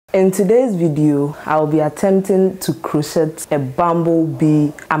In today's video, I'll be attempting to crochet a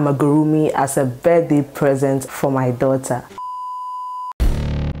bumblebee amigurumi as a birthday present for my daughter.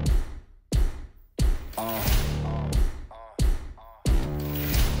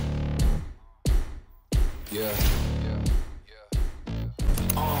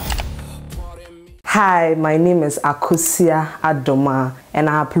 Hi, my name is Akosia Adoma and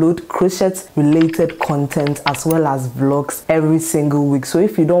I upload crochet related content as well as vlogs every single week. So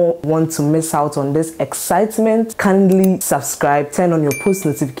if you don't want to miss out on this excitement, kindly subscribe, turn on your post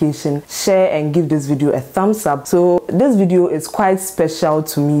notification, share and give this video a thumbs up. So this video is quite special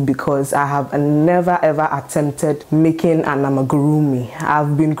to me because I have never ever attempted making an amigurumi.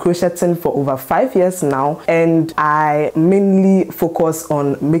 I've been crocheting for over 5 years now and I mainly focus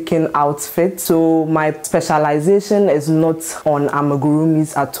on making outfits. So my specialization is not on amigurumis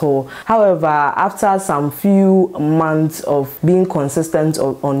at all. However, after some few months of being consistent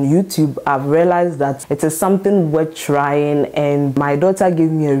on YouTube, I've realized that it is something worth trying, and my daughter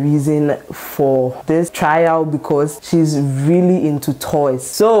gave me a reason for this trial because she's really into toys.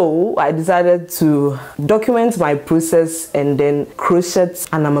 So I decided to document my process and then crochet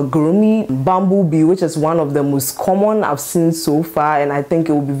an amigurumi bumblebee, which is one of the most common I've seen so far, and I think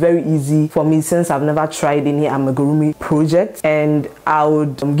it will be very easy for me since I've never tried any amigurumi project, and I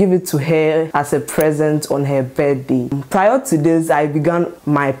would give it to her as a present on her birthday. Prior to this, I began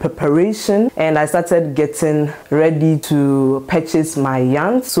my preparation and I started getting ready to purchase my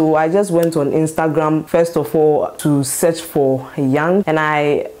yarn. So I just went on Instagram first of all to search for yarn, and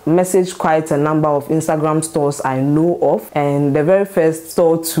I messaged quite a number of Instagram stores I know of, and the very first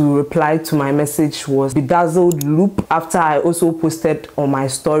store to reply to my message was Bedazzled Loop, after I also posted on my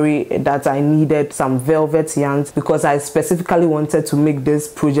story that I needed some velvet yarns because I specifically wanted to make this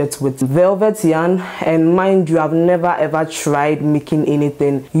project with velvet yarn. And mind you, I've never ever tried making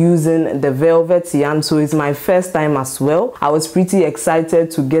anything using the velvet yarn, so it's my first time as well. I was pretty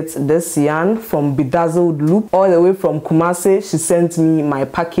excited to get this yarn from Bedazzled Loop all the way from Kumasi. She sent me my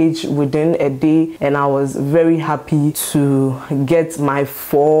package within a day and I was very happy to get my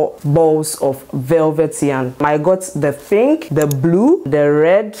 4 balls of velvet yarn. I got the pink, the blue, the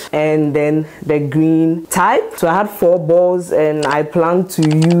red and then the green type. So I had 4 balls and I plan to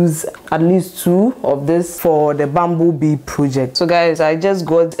use at least 2 of this for the bumblebee project. So guys, I just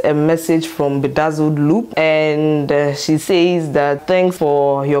got a message from Bedazzled Loop and she says that thanks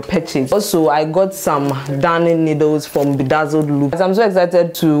for your purchase. Also, I got some darning needles from Bedazzled Loop. I'm so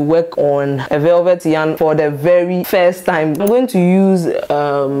excited to work on a velvet yarn for the very first time. I'm going to use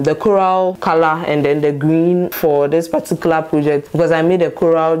the coral color and then the green for this particular project because I made a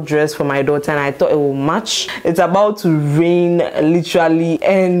coral dress for my daughter and I thought it will match. It's about to rain literally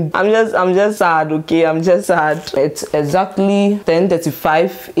and I'm just sad, okay? I'm just sad. It's exactly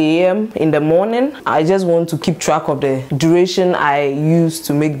 10:35 a.m. in the morning. I just want to keep track of the duration I used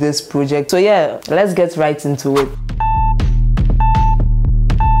to make this project. So yeah, let's get right into it.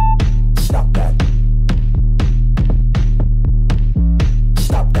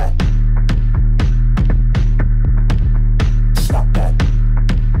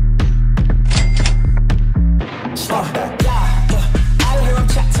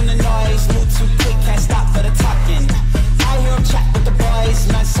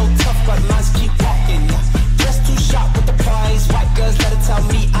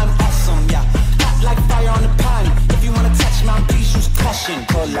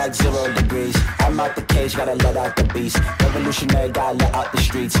 Like 0 degrees, I'm out the cage, gotta let out the beast. Revolutionary, gotta let out the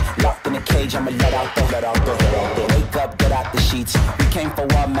streets. Locked in a cage, I'ma let out the wake up, get out the sheets. We came for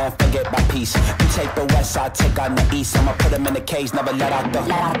one man, forget my peace. You take the west side, take on the east. I'ma put him in the cage, never let out the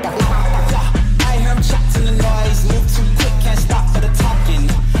I hear him chat to the noise, move too quick, can't stop for the talking.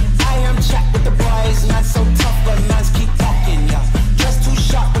 I hear him chat with the boys, man so tough, but man's keep talking, yeah. Dressed too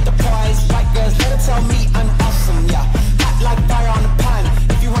sharp with the prize, white girls, let her tell me I'm awesome, yeah. Hot like fire on the pan.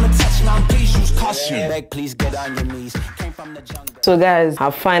 Please use caution. Beg, please get on your knees. Came from the jungle. So guys,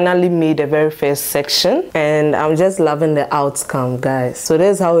 I finally made the very first section and I'm just loving the outcome, guys. So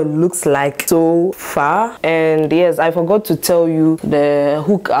this is how it looks like so far. And yes, I forgot to tell you the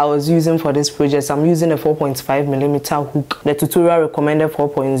hook I was using for this project. I'm using a 4.5mm hook. The tutorial recommended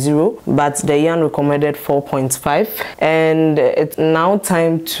 4.0, but the yarn recommended 4.5. And it's now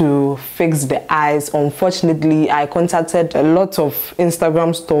time to fix the eyes. Unfortunately, I contacted a lot of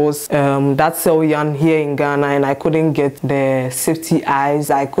Instagram stores that sell yarn here in Ghana and I couldn't get the safety eyes.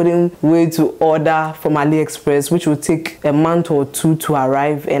 I couldn't wait to order from AliExpress, which would take a month or two to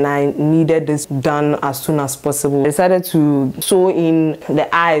arrive, and I needed this done as soon as possible. I decided to sew in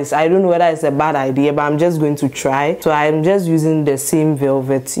the eyes. I don't know whether it's a bad idea, but I'm just going to try. So I'm just using the same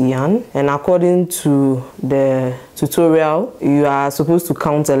velvet yarn, and according to the tutorial, you are supposed to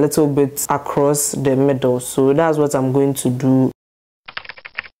count a little bit across the middle. So that's what I'm going to do.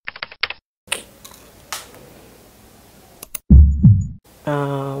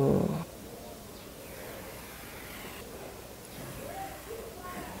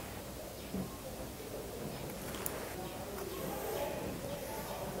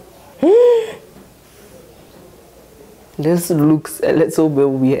 This looks a little bit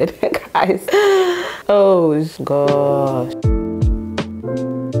weird, guys. Oh gosh.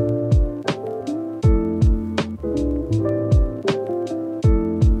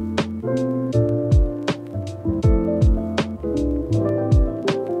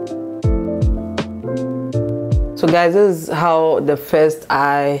 So guys, this is how the first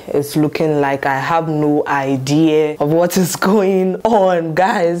eye is looking like. I have no idea of what is going on,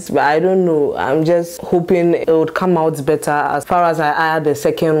 guys, but I don't know. I'm just hoping it would come out better as far as I add the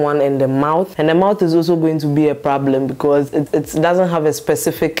second one in the mouth. And the mouth is also going to be a problem because it doesn't have a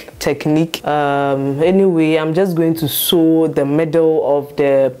specific technique. Anyway, I'm just going to sew the middle of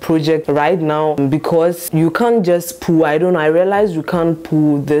the project right now because you can't just pull. I don't know, I realized you can't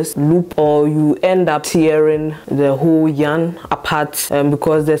pull this loop or you end up tearing the whole yarn apart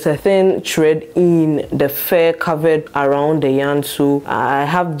because there's a thin thread in the fur covered around the yarn. So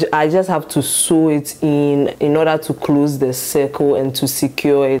I just have to sew it in order to close the circle and to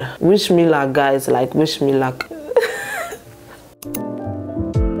secure it. Wish me luck, guys, like wish me luck.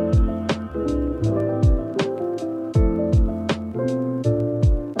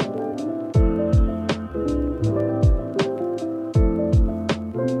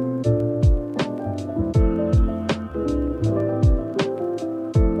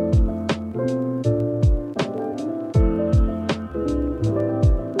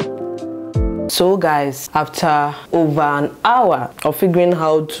 So guys, after over an hour of figuring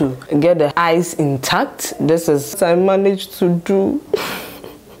how to get the eyes intact, this is what I managed to do.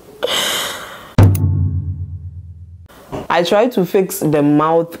 I tried to fix the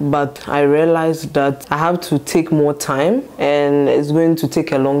mouth, but I realized that I have to take more time and it's going to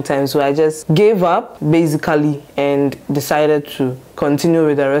take a long time. So I just gave up basically and decided to continue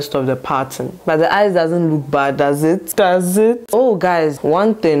with the rest of the pattern. But the eyes doesn't look bad, does it? Does it? Oh guys,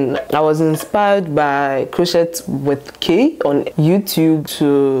 one thing, I was inspired by Crochet with K on YouTube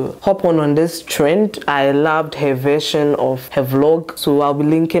to hop on this trend. I loved her version of her vlog, so I'll be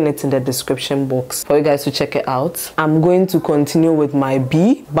linking it in the description box for you guys to check it out. I'm going to continue with my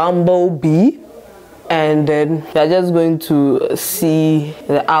bee, Bumblebee, and then you're just going to see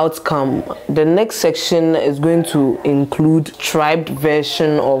the outcome. The next section is going to include striped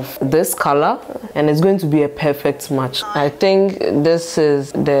version of this color, and it's going to be a perfect match. I think this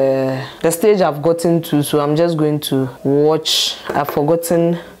is the stage I've gotten to, so I'm just going to watch. I've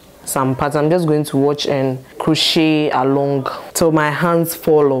forgotten some parts. I'm just going to watch and crochet along till my hands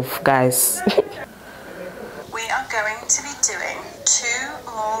fall off, guys. We are going to be doing 2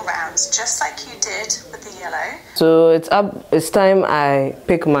 more rounds, just like you did with the yellow. So it's time I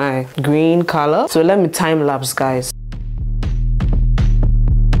pick my green color. So let me time lapse, guys.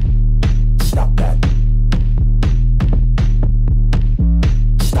 Stop that.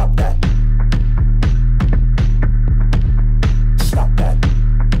 Stop that. Stop that.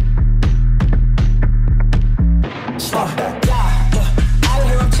 Stop that. I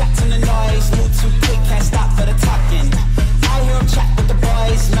hear him chat to the noise, move too quick, can't stop for the talking. I hear him chat with the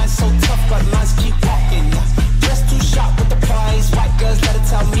boys, man so tough, but mans keep walking. Just too sharp with the prize, white girls let it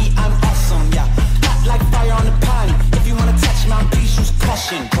tell me I'm awesome. Yeah, hot like fire on the pan. If you wanna touch my piece, use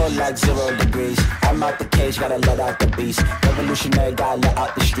caution. Cold like 0 degrees. I'm out the cage, gotta let out the beast. Revolutionary, gotta let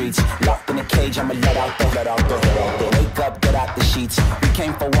out the streets. Locked in a cage, I'ma let out the. Wake up, get out the sheets. We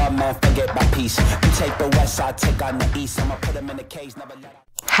came for one man, forget my peace. We take the west side, take on the east. I'ma put them in the cage, never let out.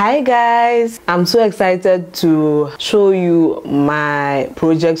 Hi guys, I'm so excited to show you my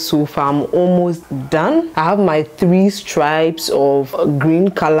project so far. I'm almost done. I have my 3 stripes of green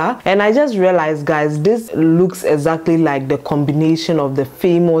color, and I just realized, guys, this looks exactly like the combination of the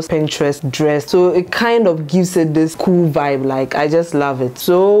famous Pinterest dress, so it kind of gives it this cool vibe. Like, I just love it.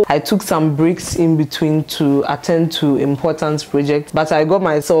 So I took some breaks in between to attend to important projects, but I got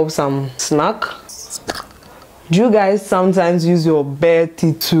myself some snack. Do you guys sometimes use your bare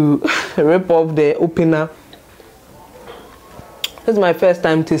teeth to rip off the opener This is my first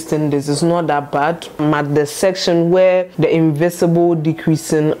time testing this. It's not that bad. I'm at the section where the invisible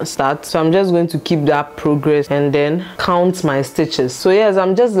decreasing starts, so I'm just going to keep that progress and then count my stitches. So yes,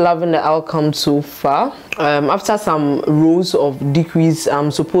 I'm just loving the outcome so far. After some rows of decrease, I'm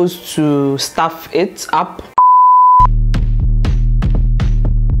supposed to stuff it up.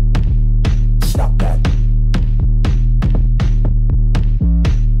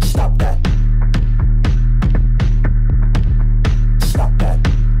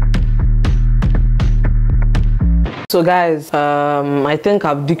 So guys, I think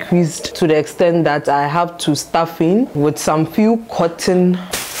I've decreased to the extent that I have to stuff in with some few cotton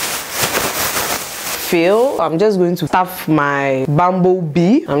fill. I'm just going to stuff my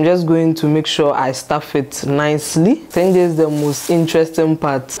Bumblebee. I'm just going to make sure I stuff it nicely. I think this is the most interesting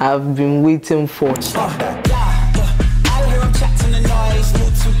part I've been waiting for.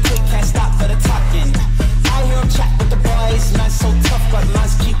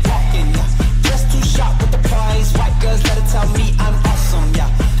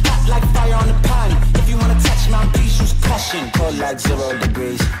 Like 0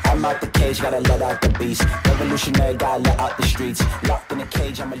 degrees. I'm out the cage, gotta let out the beast. Revolutionary, gotta let out the streets. Locked in a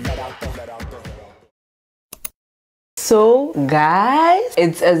cage, I'ma let out the. So guys,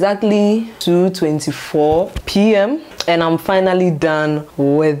 it's exactly 2:24 p.m. and I'm finally done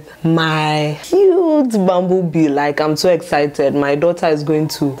with my cute Bumblebee. Like, I'm so excited. My daughter is going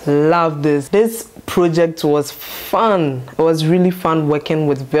to love this. This project was fun. It was really fun working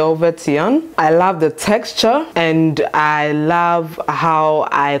with velvet yarn. I love the texture and I love how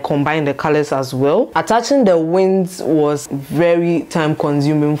I combine the colors as well. Attaching the wings was very time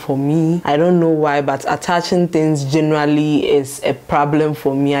consuming for me. I don't know why, but attaching things generally is a problem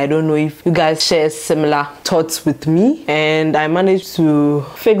for me. I don't know if you guys share similar thoughts with me. And I managed to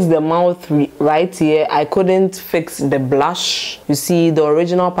fix the mouth right here. I couldn't fix the blush. You see, the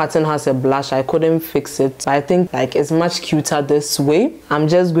original pattern has a blush. I couldn't fix it. I think like it's much cuter this way. I'm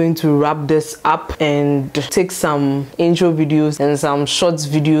just going to wrap this up and take some intro videos and some shorts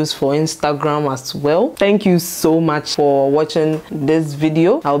videos for Instagram as well. Thank you so much for watching this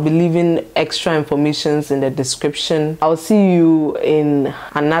video. I'll be leaving extra informations in the description. I'll see you in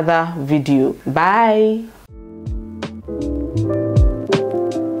another video. Bye.